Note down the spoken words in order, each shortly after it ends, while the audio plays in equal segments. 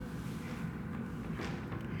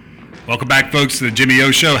Welcome back, folks, to the Jimmy O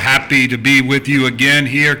Show. Happy to be with you again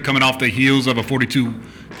here, coming off the heels of a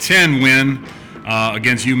 42-10 win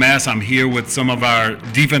against UMass. I'm here with some of our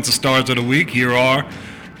defensive stars of the week. Here are,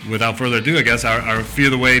 without further ado, I guess, our Fear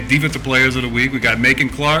the Wave defensive players of the week. We got Macon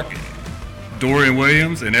Clark, Dorian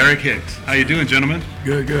Williams, and Eric Hicks. How you doing, gentlemen?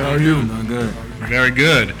 Good. How are you? Doing good. Very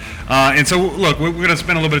good. And so, look, we're going to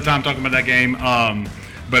spend a little bit of time talking about that game.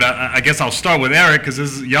 But I guess I'll start with Eric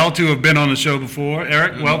because y'all two have been on the show before.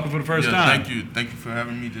 Eric, welcome for the first time. Thank you for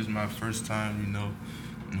having me. This is my first time,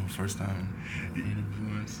 first time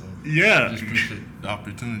interviewing. So Yeah. just appreciate the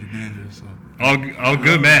opportunity being here. So All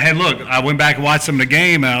good, man. Hey, look, I went back and watched some of the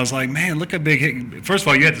game, and I was like, man, look at Big Hick. First of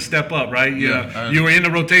all, you had to step up, right? You were in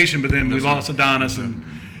the rotation, but then we lost Adonis, and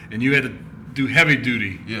you had to do heavy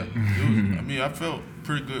duty. Yeah, I felt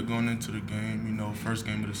pretty good going into the game. First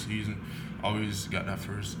game of the season. Always got that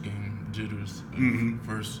first game jitters,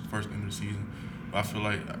 first game of the season. But I feel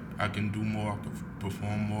like I can do more, I can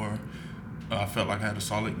perform more. I felt like I had a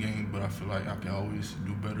solid game, but I feel like I can always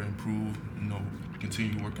do better, improve,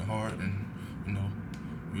 continue working hard, and,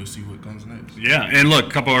 we'll see what comes next. Yeah, and look, a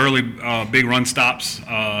couple early big run stops,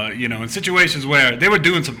 in situations where they were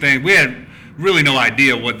doing some things. We had really no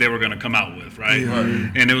idea what they were going to come out with, right?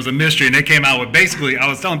 And it was a mystery, and they came out with basically, I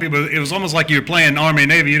was telling people, it was almost like you were playing Army and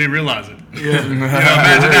Navy, you didn't realize it. Yeah.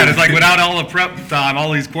 Imagine that. It's like without all the prep time,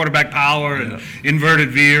 all these quarterback power and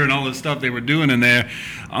inverted veer and all this stuff they were doing in there.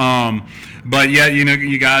 But yeah,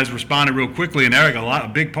 you guys responded real quickly, and Eric,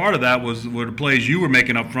 a big part of that were the plays you were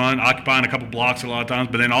making up front, occupying a couple blocks a lot of times,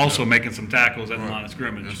 but then also making some tackles at the line of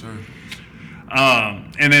scrimmage. Yes, sir.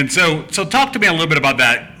 And then so talk to me a little bit about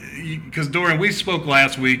that, because Dorian, we spoke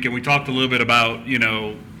last week and we talked a little bit about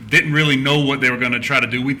didn't really know what they were going to try to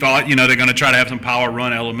do. We thought they're going to try to have some power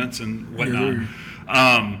run elements and whatnot.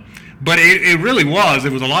 But it really was.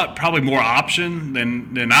 It was a lot, probably more option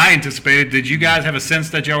than I anticipated. Did you guys have a sense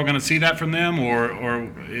that y'all were going to see that from them,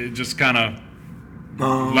 or it just kind of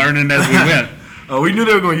learning as we went? We knew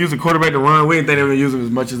they were going to use the quarterback to run. We didn't think they were going to use him as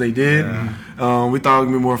much as they did. We thought it was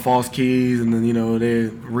going to be more false keys, and then they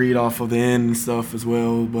read off of the end and stuff as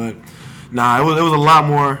well. But nah, it was a lot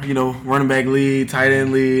more. Running back lead, tight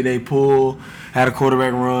end lead. They pull, had a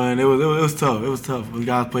quarterback run. It was tough. It was tough. The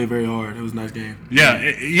guys played very hard. It was a nice game. Yeah,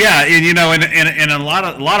 and a lot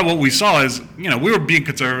of what we saw is we were being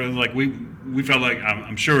conservative. Like we felt like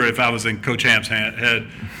I'm sure if I was in Coach Hamp's head,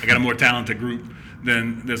 I got a more talented group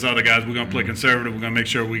than there's other guys. We're going to play conservative. We're going to make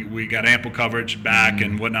sure we got ample coverage back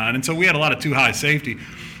and whatnot. And so we had a lot of too high safety.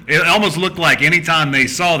 It almost looked like anytime they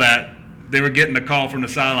saw that, they were getting the call from the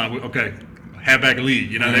sideline. Okay, halfback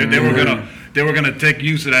lead. They were gonna take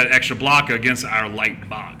use of that extra blocker against our light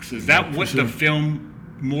box. Is that what the film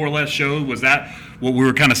more or less showed? Was that what we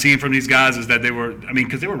were kind of seeing from these guys? Is that they were?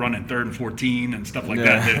 Because they were running 3rd and 14 and stuff like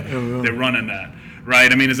that. They're running that,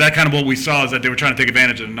 right? Is that kind of what we saw? Is that they were trying to take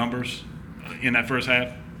advantage of the numbers in that first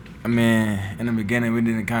half? In the beginning, we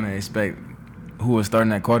didn't kind of expect who was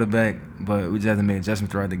starting at quarterback, but we just had to make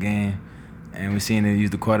adjustments throughout the game, and we're seeing them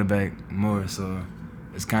use the quarterback more, so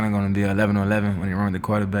it's kind of going to be 11-11 when they run the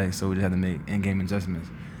quarterback, so we just had to make in-game adjustments,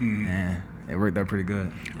 and it worked out pretty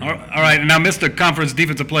good. All right, and now Mr. Conference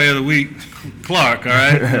Defensive Player of the Week, Clark, all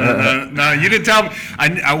right? Now, you didn't tell me.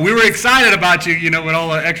 We were excited about you, with all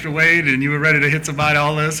the extra weight, and you were ready to hit somebody,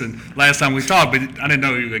 all this, and last time we talked, but I didn't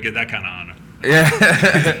know you were going to get that kind of honor. Yeah.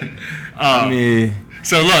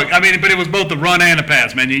 So look, but it was both the run and the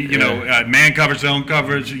pass, man. Man coverage, zone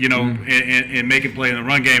coverage, and making play in the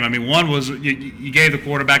run game. One was you gave the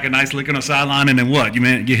quarterback a nice lick on the sideline, and then what? You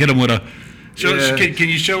hit him with a. Can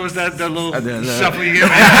you show us that little shuffle you gave?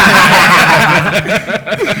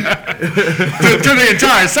 to the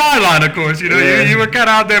entire sideline, of course. You were kind of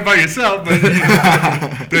out there by yourself, but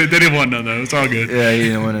they didn't want none of that. It's all good. Yeah, he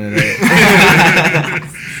didn't want none of that.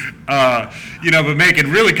 But making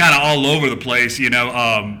really kind of all over the place,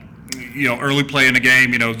 early play in the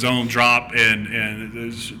game, zone drop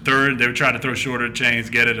and third, they were trying to throw shorter chains,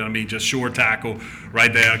 get it. Just short tackle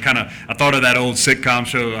right there. I thought of that old sitcom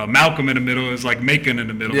show, Malcolm in the Middle is like Macon in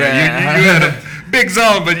the middle. Yeah. You had a big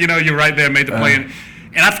zone, but you're right there, made the play. And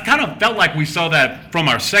I kind of felt like we saw that from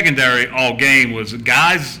our secondary all game was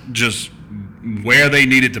guys just where they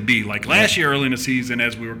needed to be. Like last year early in the season,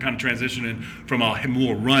 as we were kind of transitioning from a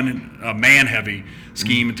more man-heavy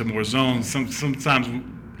scheme into more zones, sometimes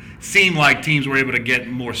seemed like teams were able to get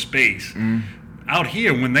more space. Out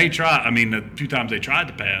here, when they tried, the 2 times they tried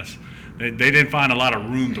to pass, they didn't find a lot of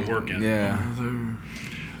room to work in. Yeah.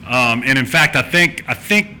 And in fact, I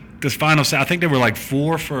think this final set. I think they were like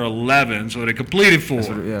 4 for 11, so they completed 4 That's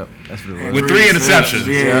what it was. with 3 interceptions.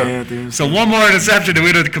 Yeah. So one more interception that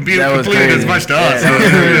we'd have completed That was as crazy. much to Yeah, us.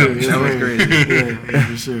 that was crazy. Yeah,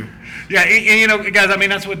 for sure. Yeah, and you know, guys, I mean,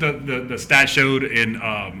 that's what the stat showed. And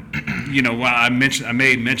you know, I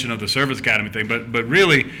made mention of the Service Academy thing, but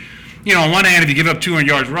really, you know, on one hand, if you give up 200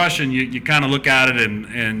 yards rushing, you kind of look at it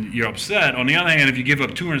and you're upset. On the other hand, if you give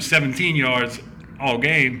up 217 yards all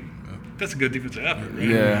game, that's a good defensive effort. Right?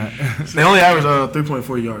 Yeah. They only averaged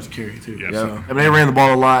 3.4 yards a carry too. Yeah. So, I mean, they ran the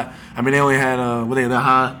ball a lot. I mean, they only had the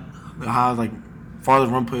high like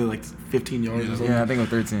farthest run play like 15 yards or something. Yeah, I think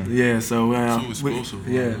it was 13. Yeah, so Too explosive.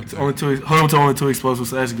 hold them to only 2 explosives.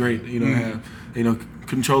 So that's great. You know, have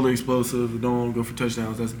control the explosive. Don't go for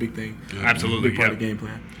touchdowns. That's a big thing. Absolutely. Big part Yeah. of the game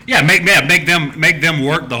plan. Yeah, make them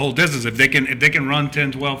work the whole distance. If they can run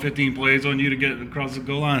 10, 12, 15 plays on you to get across the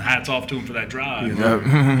goal line, hats off to them for that drive.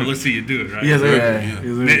 Yeah. But let's see you do it, right? Yes, sir. Yeah. Yes,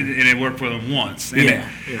 And sir. it worked for them once. And Yeah.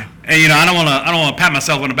 And you know, I don't want to pat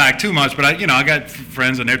myself on the back too much, but I got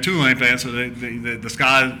friends and they're Tulane fans, so the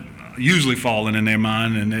sky usually falling in their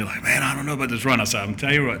mind, and they're like, man, I don't know about this run. I said, I'm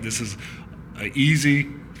tell you what, this is an easy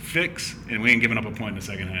fix, and we ain't giving up a point in the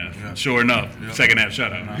second half. Yeah. Sure enough, second half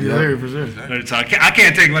shutout. Huh? Yeah, for sure. So I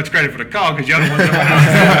can't take much credit for the call because y'all the ones that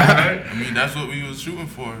went out. I mean, that's what we was shooting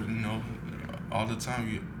for. You know, all the time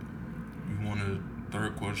we wanted a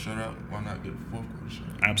third quarter shutout. Why not get a fourth quarter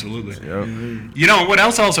shutout? Absolutely. Yep. You know what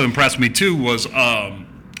else also impressed me too was,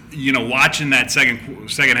 you know, watching that second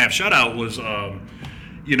half shutout was,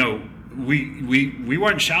 you know, we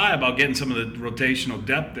weren't shy about getting some of the rotational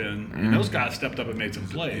depth in, and those guys stepped up and made some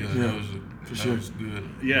plays. Yeah, Yeah, that sure. was good.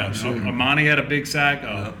 Yeah, Sure. Amani had a big sack.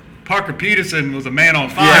 Parker Peterson was a man on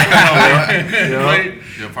fire. Played-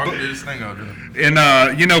 Yeah, Parker did his thing out there.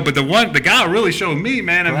 And you know, but the guy who really showed me,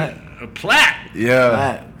 man, Platt.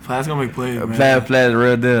 Yeah. Platt's gonna make plays, man. Platt is a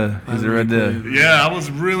real deal. He's a real deal. Yeah, I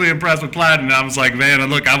was really impressed with Platt, and I was like, man,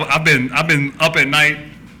 look, I've been up at night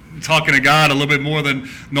talking to God a little bit more than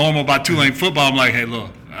normal about Tulane football. I'm like, hey,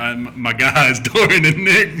 look, my guys Dorian and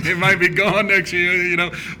Nick, they might be gone next year. You know,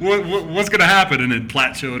 what's gonna happen? And then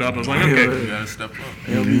Platt showed up. I was like, okay, You gotta step up.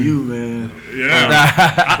 It'll be you, man. yeah.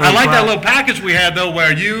 I like that little package we had though,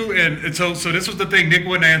 where you and so this was the thing Nick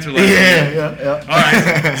wouldn't answer. Like, Yeah. all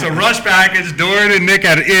right, so rush package, Dorian and Nick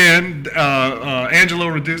at the end. Angelo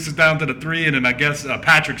reduces down to the 3, and then I guess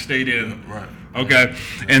Patrick stayed in. Right. Okay,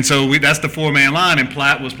 and so that's the 4-man line, and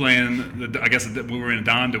Platt was playing. I guess we were in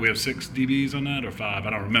Don. Do we have 6 DBs on that or 5? I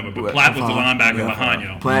don't remember. But Platt was the linebacker behind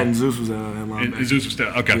y'all. Platt and Zeus was at linebacker. And Zeus was still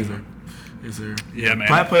okay. Yes, sir. Yes, sir. Yeah, man.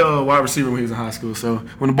 Platt played wide receiver when he was in high school, so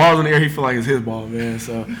when the ball's in the air, he feel like it's his ball, man.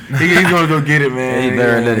 So he's gonna go get it, man. Yeah, he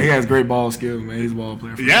better than he it. has great ball skills, man. He's a ball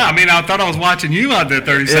player. Yeah, I mean, I thought I was watching you out there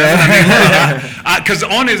 37. I mean, because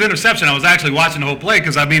on his interception, I was actually watching the whole play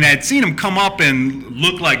because, I mean, I had seen him come up and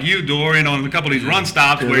look like you, Dorian, on a couple of these run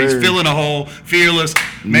stops where he's Yeah. filling a hole, fearless,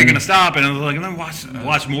 making a stop. And I was like, let me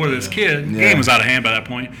watch more of this kid. The game was out of hand by that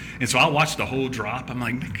point. And so I watched the whole drop. I'm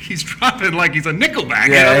like, he's dropping like he's a nickelback.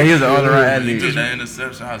 Yeah, you know? he was an all-around He athlete. did that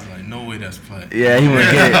interception. I was like, no way that's play. Yeah, he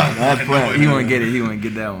wouldn't get it. That's Platt. He wouldn't get it. He wouldn't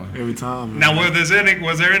get that one. every time. Man. Now,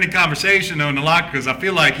 was there any conversation though in the locker? Because I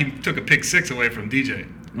feel like he took a pick 6 away from DJ.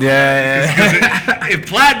 Yeah. If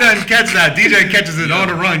Platt doesn't catch that, DJ catches it on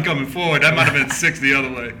the run coming forward. That might have been 6 the other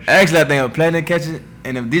way. Actually, I think if Platt didn't catch it,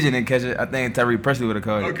 and if DJ didn't catch it, I think Tyree Presley would have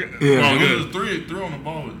caught it. Okay. Yeah. Well, It good. was three on the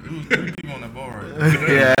ball. It was 3 people on that ball right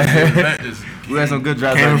there. Yeah. That just We had some good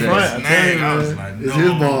drives Came like in front. that. I tell you, I was man. like, It's no.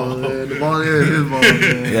 his ball, man. The ball is his ball,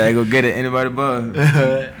 man. Yeah, they go get it. Anybody but.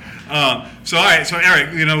 So all right, so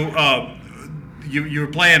Eric, you know, you were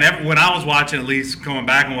playing when I was watching, at least coming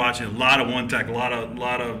back and watching, a lot of one tech, a lot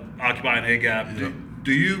of occupying A gap. Yeah.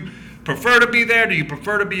 Do you prefer to be there? Do you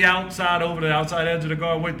prefer to be outside over the outside edge of the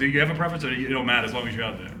guard? Do you have a preference, or it don't matter as long as you're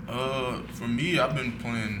out there? For me, I've been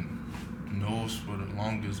playing nose for the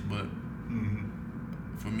longest, but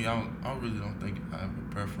for me, I really don't think I have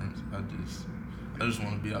a preference. I just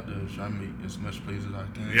want to be out there trying to make as much plays as I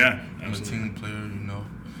can. Yeah, I'm a absolutely. team player, you know.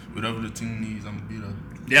 Whatever the team needs, I'm gonna be there.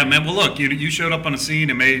 Yeah, man. Well, look, you showed up on the scene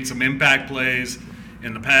and made some impact plays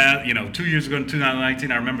in the past. You know, 2 years ago in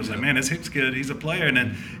 2019, I remember like, man, this Hicks kid, he's a player. And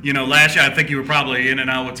then, you know, last year I think you were probably in and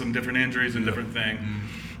out with some different injuries and different things.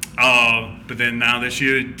 But then now this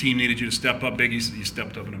year, the team needed you to step up big. You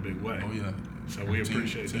stepped up in a big way. Oh yeah. So we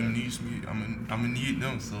appreciate team that. needs me. I'm gonna need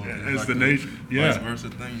them. So It's like the a nation. Yeah. vice versa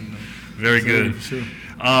thing, you know. Very good. For sure.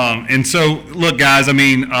 And so, look, guys. I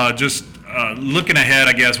mean, just looking ahead,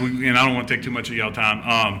 I guess. And I don't want to take too much of y'all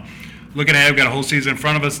time. looking ahead, we've got a whole season in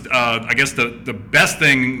front of us. I guess the best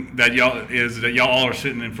thing that y'all all are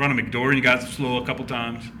sitting in front of me. Dorian, you got slow a couple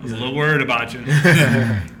times. I was a little worried about you.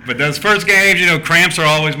 But those first games, cramps are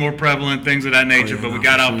always more prevalent, things of that nature. But we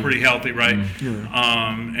got out pretty healthy, right?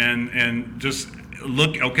 And just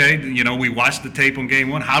look, okay, we watched the tape on game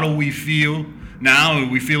one. How do we feel now? Do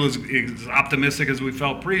we feel as optimistic as we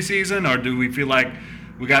felt preseason, or do we feel like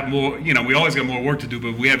we got more, we always got more work to do,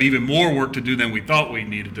 but we have even more work to do than we thought we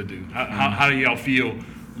needed to do? How do y'all feel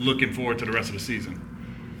looking forward to the rest of the season?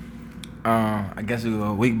 I guess we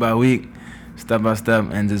go week by week, step by step,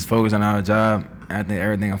 and just focus on our job. I think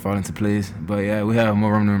everything will fall into place. But yeah, we have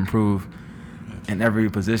more room to improve in every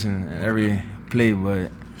position, in every play,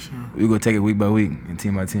 but we go take it week by week and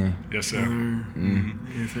team by team. Yes, sir.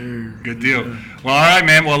 Yes, sir. Good deal. Well, all right,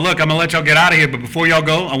 man. Well, look, I'm gonna let y'all get out of here, but before y'all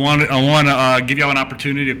go, I want to give y'all an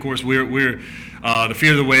opportunity. Of course, we're the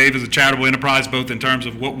Fear of the Wave is a charitable enterprise, both in terms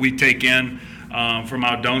of what we take in from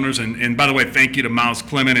our donors, and by the way, thank you to Miles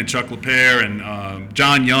Clement and Chuck LePere and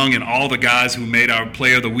John Young and all the guys who made our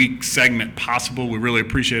Player of the Week segment possible. We really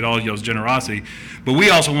appreciate all y'all's generosity, but we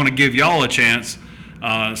also want to give y'all a chance.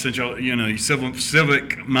 Since y'all,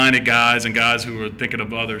 civic-minded guys and guys who are thinking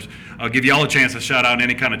of others, I'll give y'all a chance to shout out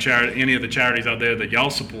any kind of charity, any of the charities out there that y'all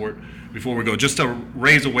support before we go, just to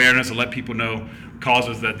raise awareness and let people know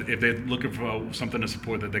causes that if they're looking for something to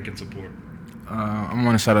support, that they can support. I'm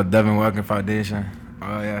going to shout out Devin Walker Foundation.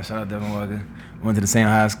 Oh, yeah, shout out Devin Walker. Went to the same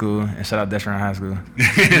high school, and shout out Deshran High School.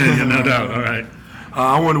 No doubt. All right.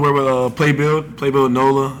 I want to work with Playbuild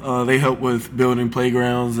NOLA. They help with building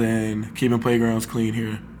playgrounds and keeping playgrounds clean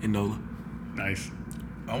here in NOLA. Nice.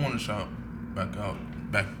 I want to shout back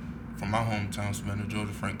from my hometown, Savannah,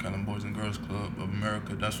 Georgia, Frank Allen Boys and Girls Club of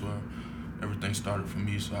America. That's where everything started for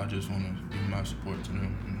me, so I just want to give my support to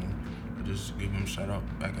them. Just give them a shout out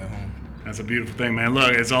back at home. That's a beautiful thing, man.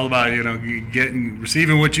 Look, it's all about,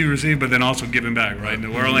 receiving what you receive, but then also giving back, right? And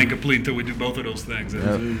the world ain't complete until we do both of those things.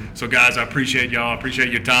 So, guys, I appreciate y'all. I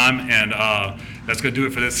appreciate your time. And that's going to do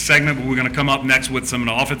it for this segment. But we're going to come up next with some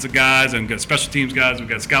of the offensive guys and got special teams guys. We've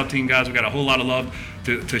got scout team guys. We've got a whole lot of love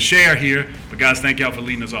to share here. But, guys, thank y'all for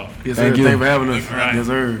leading us off. Yes, sir. Thank you. Thanks for having us. All right. Yes,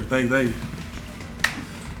 sir. Thank you.